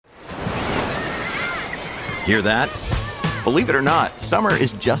Hear that? Believe it or not, summer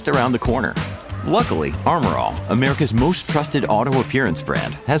is just around the corner. Luckily, Armor All, America's most trusted auto appearance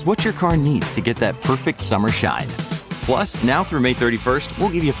brand, has what your car needs to get that perfect summer shine. Plus, now through May 31st, we'll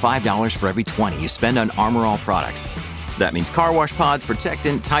give you $5 for every $20 you spend on Armor All products. That means car wash pods,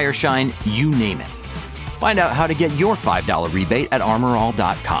 protectant, tire shine, you name it. Find out how to get your $5 rebate at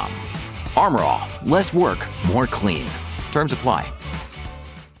armorall.com. Armor All, less work, more clean. Terms apply.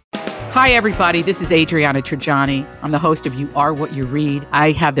 Hi, everybody. This is Adriana Trajani. I'm the host of You Are What You Read.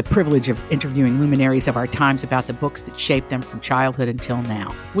 I have the privilege of interviewing luminaries of our times about the books that shaped them from childhood until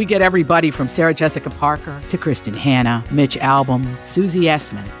now. We get everybody from Sarah Jessica Parker to Kristen Hanna, Mitch Albom, Susie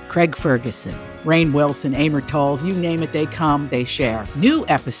Essman, Craig Ferguson, Rainn Wilson, Amor Tolls, you name it, they come, they share. New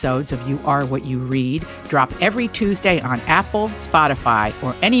episodes of You Are What You Read drop every Tuesday on Apple, Spotify,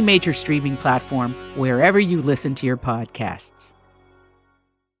 or any major streaming platform wherever you listen to your podcasts.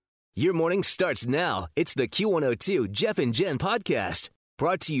 Your morning starts now. It's the Q102 Jeff and Jen podcast,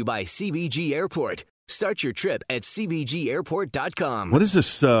 brought to you by CBG Airport. Start your trip at CBGAirport.com. What is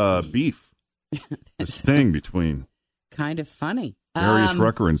this beef? This thing between kind of funny. Darius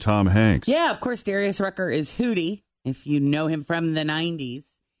Rucker and Tom Hanks. Yeah, of course, Darius Rucker is Hootie, if you know him from the 90s.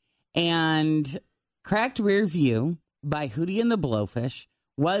 And Cracked Rear View by Hootie and the Blowfish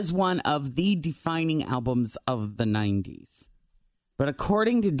was one of the defining albums of the 90s. But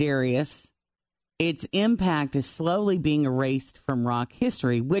according to Darius, its impact is slowly being erased from rock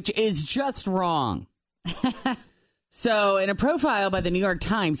history, which is just wrong. So in a profile by the New York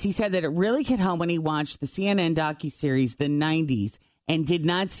Times, he said that it really hit home when he watched the CNN docuseries The 90s and did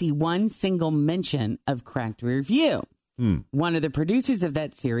not see one single mention of Cracked Rear View. One of the producers of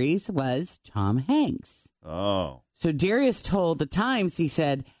that series was Tom Hanks. Oh. So Darius told the Times, he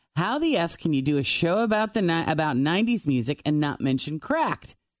said, how the F can you do a show about about 90s music and not mention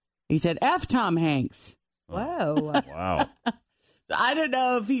Cracked? He said, F Tom Hanks. Whoa. Wow. I don't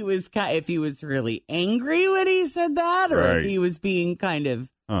know if he was really angry when he said that, or if he was being kind of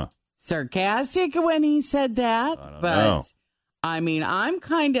sarcastic when he said that. I don't but know. I mean, I'm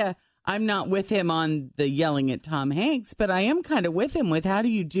not with him on the yelling at Tom Hanks, but I am kind of with him with how do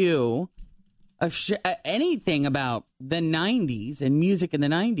you do anything about the 90s and music in the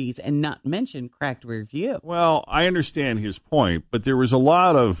 90s and not mention Cracked Rear View. Well, I understand his point, but there was a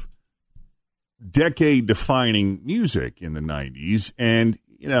lot of decade-defining music in the 90s, and,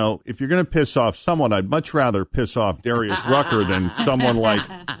 you know, if you're going to piss off someone, I'd much rather piss off Darius Rucker than someone like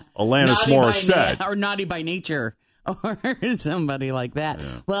Alanis Morissette. Or Naughty by Nature. Or somebody like that.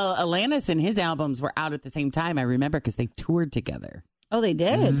 Yeah. Well, Alanis and his albums were out at the same time, I remember, because they toured together. Oh, they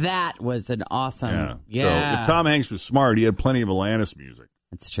did? That was an awesome... Yeah. So if Tom Hanks was smart, he had plenty of Alanis music.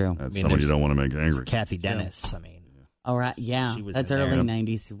 That's true. That's somebody you don't want to make angry. Kathy Dennis, I mean. All right, yeah. That's early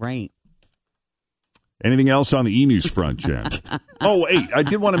 90s, right. Anything else on the E-News front, Jen? Oh, wait, I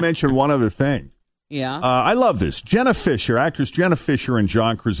did want to mention one other thing. Yeah. I love this. Jenna Fisher, actress Jenna Fisher and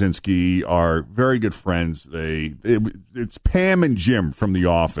John Krasinski are very good friends. It's Pam and Jim from The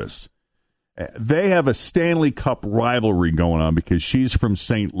Office. They have a Stanley Cup rivalry going on because she's from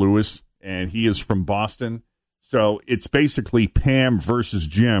St. Louis and he is from Boston. So it's basically Pam versus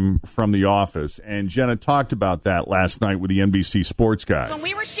Jim from The Office. And Jenna talked about that last night with the NBC Sports guy. When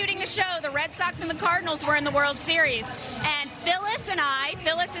we were shooting the show, the Red Sox and the Cardinals were in the World Series. And Phyllis and I,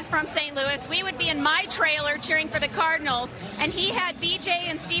 Phyllis is from St. Louis, we would be in my trailer cheering for the Cardinals. And he had BJ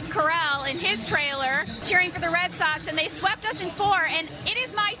and Steve Carell in his trailer cheering for the Red Sox. And they swept us in 4. And it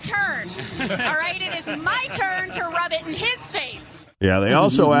is my turn. All right? It is my turn to rub it in his face. Yeah, they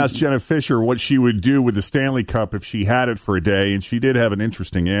also asked Jenna Fisher what she would do with the Stanley Cup if she had it for a day, and she did have an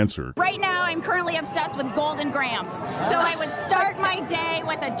interesting answer. Right now, I'm currently obsessed with Golden Grams. So I would start my day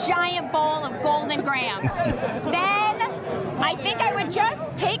with a giant bowl of Golden Grams. Then I think I would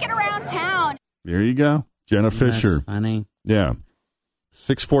just take it around town. There you go. Jenna Fisher. That's funny. Yeah.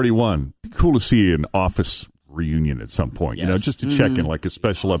 641. Be cool to see an Office reunion at some point, Yes. you know, just to check in like a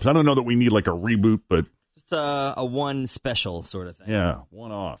special episode. I don't know that we need like a reboot, but... Just a one special sort of thing. Yeah,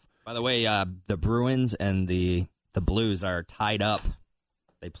 one off. By the way, the Bruins and the Blues are tied up.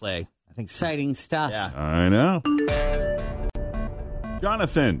 They play, I think. Exciting stuff. Yeah. I know.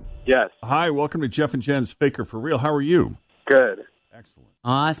 Jonathan. Yes. Hi, welcome to Jeff and Jen's Faker for Real. How are you? Good. Excellent.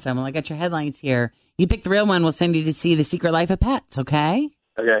 Awesome. Well, I got your headlines here. You pick the real one, we'll send you to see The Secret Life of Pets, okay?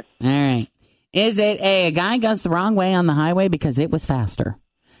 Okay. All right. Is it A, a guy goes the wrong way on the highway because it was faster?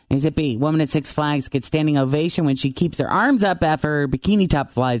 Is it B, woman at Six Flags gets standing ovation when she keeps her arms up after her bikini top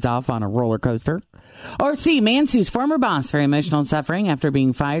flies off on a roller coaster? Or C, man sues former boss for emotional suffering after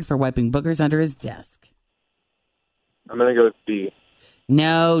being fired for wiping boogers under his desk? I'm going to go with B.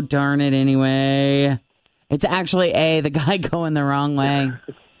 No, darn it anyway. It's actually A, the guy going the wrong way.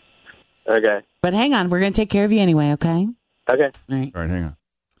 Okay. But hang on, we're going to take care of you anyway, okay? Okay. All right. All right, hang on.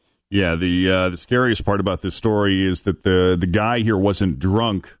 Yeah, the scariest part about this story is that the guy here wasn't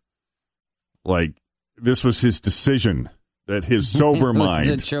drunk. Like, this was his decision that his sober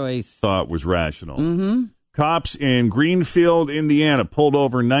mind thought was rational. Mm-hmm. Cops in Greenfield, Indiana, pulled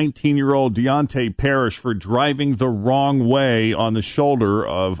over 19-year-old Deontay Parrish for driving the wrong way on the shoulder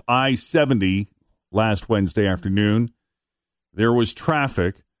of I-70 last Wednesday afternoon. There was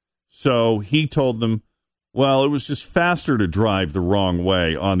traffic, so he told them, well, it was just faster to drive the wrong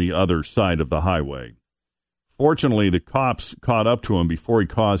way on the other side of the highway. Fortunately, the cops caught up to him before he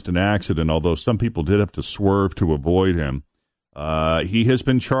caused an accident, although some people did have to swerve to avoid him. He has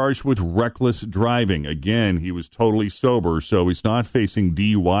been charged with reckless driving. Again, he was totally sober, so he's not facing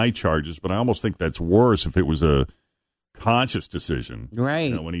DUI charges, but I almost think that's worse if it was a conscious decision. Right.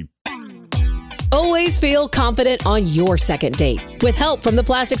 You know, when he... Always feel confident on your second date. With help from the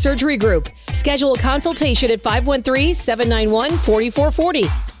Plastic Surgery Group. Schedule a consultation at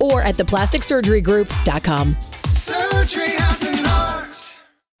 513-791-4440 or at theplasticsurgerygroup.com. Surgery has an art.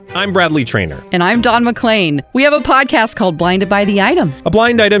 I'm Bradley Trainer. And I'm Don McClain. We have a podcast called Blinded by the Item. A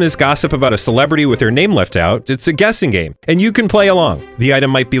blind item is gossip about a celebrity with their name left out. It's a guessing game, and you can play along. The item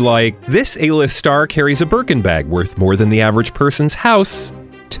might be like, this A-list star carries a Birkin bag worth more than the average person's house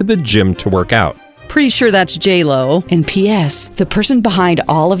to the gym to work out. Pretty sure that's J-Lo. And P.S. the person behind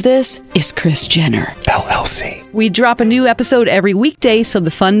all of this is Kris Jenner, LLC. We drop a new episode every weekday so the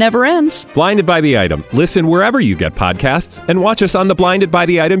fun never ends. Blinded by the Item. Listen wherever you get podcasts and watch us on the Blinded by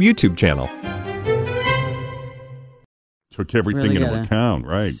the Item YouTube channel. Took everything into account,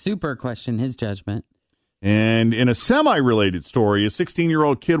 right? Super question his judgment. And in a semi-related story, a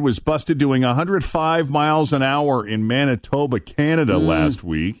 16-year-old kid was busted doing 105 miles an hour in Manitoba, Canada last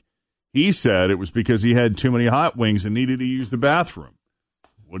week. He said it was because he had too many hot wings and needed to use the bathroom.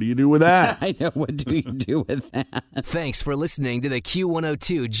 What do you do with that? I know. What do you do with that? Thanks for listening to the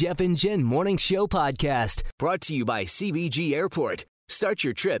Q102 Jeff and Jen Morning Show podcast, brought to you by CBG Airport. Start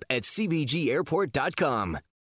your trip at CBGAirport.com.